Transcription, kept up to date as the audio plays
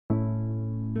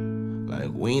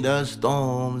Like winter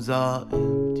storms are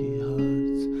empty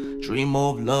hearts, dream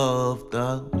of love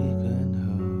that we can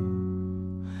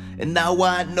have. And now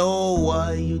I know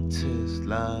why you taste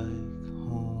like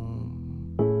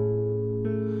home.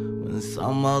 When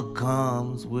summer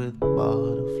comes with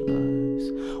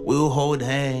butterflies, we'll hold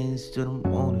hands till the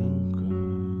morning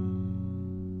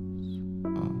comes.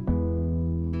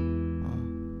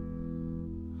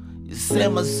 You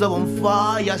set myself on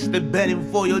fire, still begging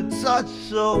for your touch,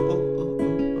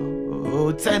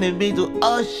 telling me to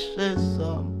ashes,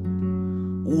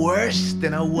 worse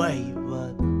than a wave,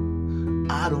 but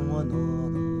I don't want no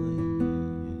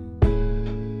other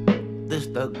way. This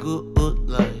the good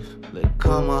life, like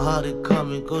come on, how they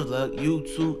coming, cause like you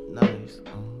too nice.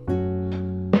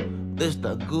 This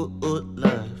the good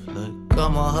life, like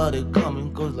come on, how they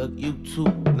coming, cause like you too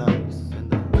nice.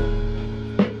 And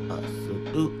I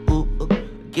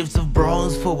said, gifts of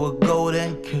bronze for a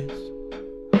golden kiss.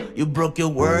 You broke your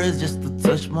words just to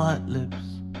touch my lips,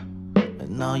 and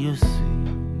now you see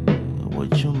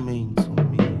what you mean to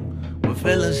me. When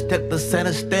feelings took the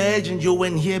center stage and you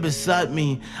went here beside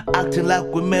me, acting like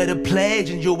we made a pledge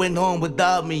and you went home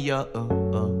without me. That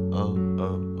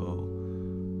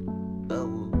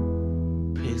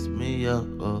would piss me off.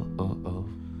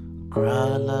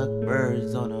 Cry like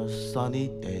birds on a sunny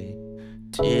day.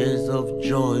 Tears of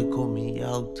joy call me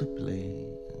out to play,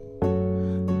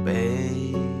 baby.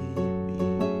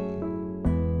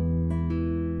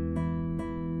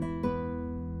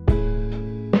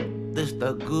 This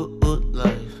the good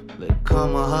life, like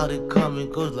come on, how they coming,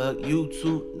 cause like you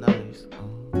too nice.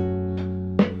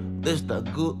 This the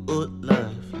good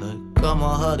life, like come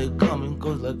on, how they coming,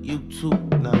 cause like you too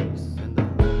nice. And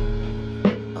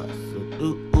I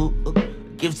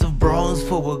said, gifts of bronze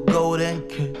for a golden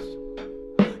kiss.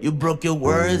 You broke your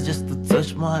words just to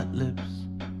touch my lips,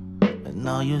 and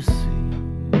now you see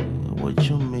what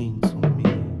you mean.